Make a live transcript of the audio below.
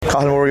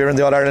Cathal Moore, you're in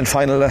the All-Ireland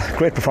final.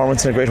 Great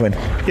performance and a great win.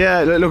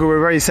 Yeah, look, we're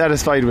very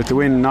satisfied with the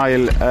win,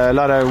 Niall. A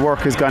lot of work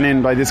has gone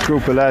in by this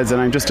group of lads,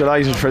 and I'm just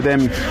delighted for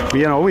them.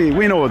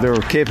 We know they're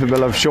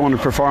capable of showing a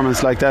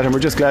performance like that, and we're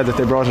just glad that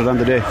they brought it on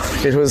the day.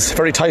 It was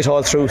very tight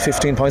all through,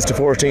 15 points to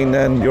 14,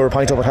 and you were a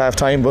point up at half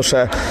time, but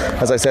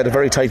as I said, a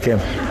very tight game.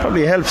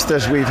 Probably helps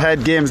that we've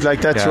had games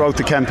like that throughout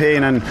the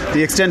campaign, and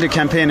the extended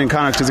campaign in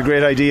Connacht is a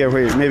great idea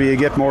where maybe you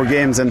get more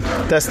games, and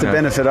that's the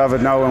benefit of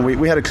it now. And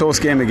we had a close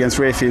game against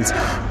Rayfields.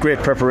 Great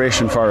preparation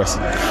for us.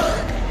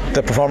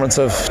 The performance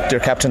of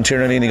their captain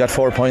Tiernan Leaney got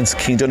 4 points.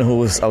 Keane Donoghue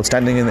was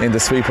outstanding in the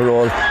sweeper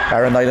role.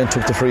 Aaron Nyland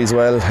took the frees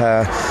well.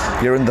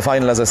 You're in the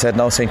final, as I said,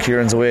 now St.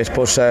 Kieran's away,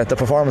 but the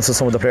performance of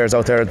some of the players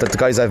out there, the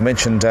guys I've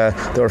mentioned, they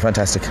were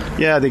fantastic.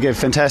 Yeah, they gave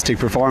fantastic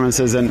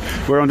performances, and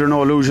we're under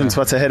no illusions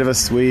what's ahead of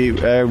us.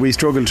 We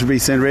struggled to beat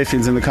St.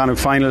 Rayfields in the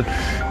Connacht final.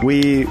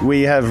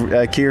 We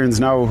have Kieran's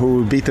now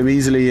who beat them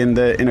easily in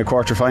a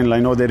quarter final. I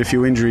know they had a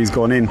few injuries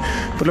going in,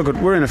 but look,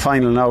 we're in a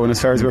final now, and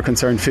as far as we're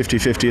concerned,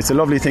 50-50. It's a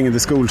lovely thing in the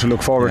school to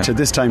look forward to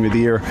this time of the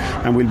year,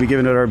 and we'll be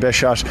giving it our best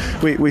shot.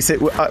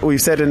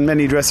 We've said in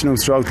many dressing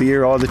rooms throughout the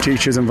year, all the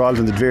teachers involved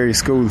in the various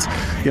schools,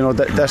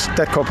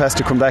 that cup has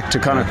to come back to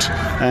Connacht,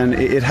 and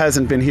it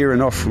hasn't been here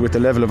enough with the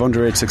level of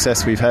underage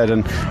success we've had,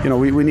 and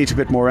we need to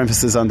put more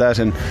emphasis on that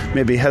and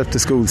maybe help the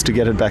schools to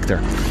get it back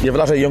there. You have a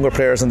lot of younger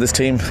players on this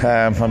team.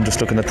 I'm just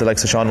looking at the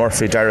likes of Sean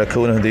Murphy, Dara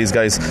Coonan and these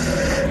guys,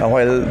 and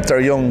while they're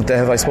young, they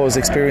have, I suppose,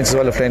 experience as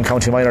well of playing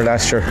county minor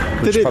last year,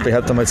 which probably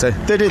helped them, I'd say.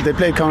 They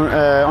played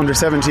under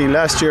 17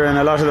 last year, and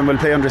a lot of them will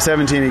play under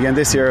 17 again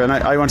this year, and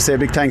I want to say a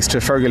big thanks to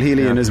Fergal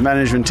Healy and his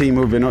management team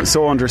who've been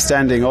so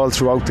understanding all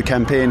throughout the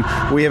campaign.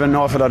 We have an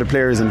awful lot of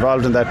players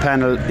involved in that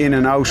panel, in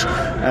and out,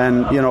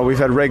 and we've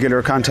had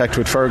regular contact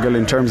with Fergal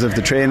in terms of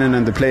the training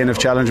and the playing of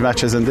challenge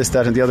matches and this,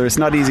 that and the other. It's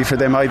not easy for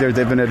them either.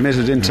 They've been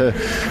admitted into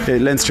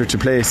Leinster to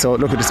play, so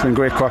look, it's been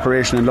great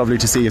cooperation and lovely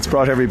to see. It's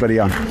brought everybody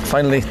on.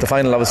 Finally, the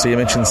final, obviously you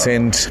mentioned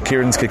St.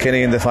 Kieran's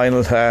Kilkenny in the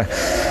final.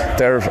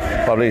 They're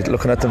probably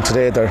looking at them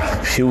today, they're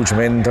huge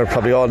men, they're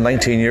probably all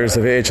 19 years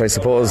of age. I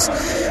suppose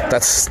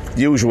that's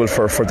usual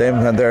for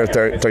them, and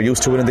they're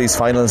used to winning these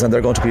finals, and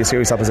they're going to be a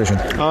serious opposition.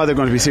 They're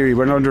going to be serious.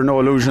 We're under no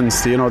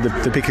illusions.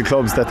 The pick of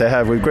clubs that they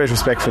have, we have great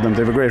respect for them. They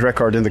have a great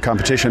record in the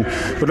competition,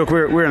 but look,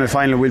 we're in a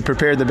final. We'll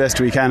prepare the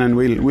best we can, and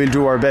we'll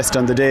do our best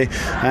on the day,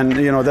 and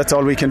that's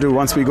all we can do.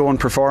 Once we go and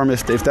perform,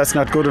 if that's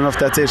not good enough,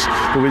 that's it,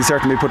 but we'll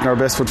certainly put our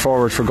best foot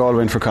forward for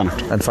Galway and for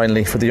Connacht. And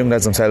finally, for the young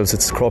lads themselves,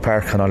 it's Croke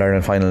Park on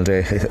All-Ireland final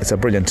day. It's a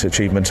brilliant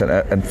achievement,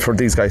 and for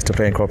these guys to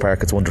play in Croke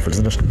Park, it's wonderful,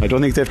 isn't it? I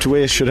don't think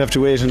they should have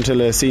to wait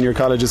until a senior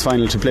college's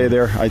final to play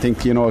there. I think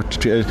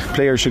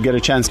players should get a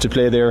chance to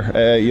play there.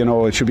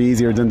 It should be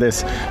easier than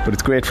this, but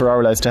it's great for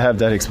our lads to have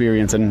that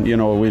experience, and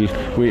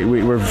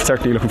we're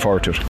certainly looking forward to it.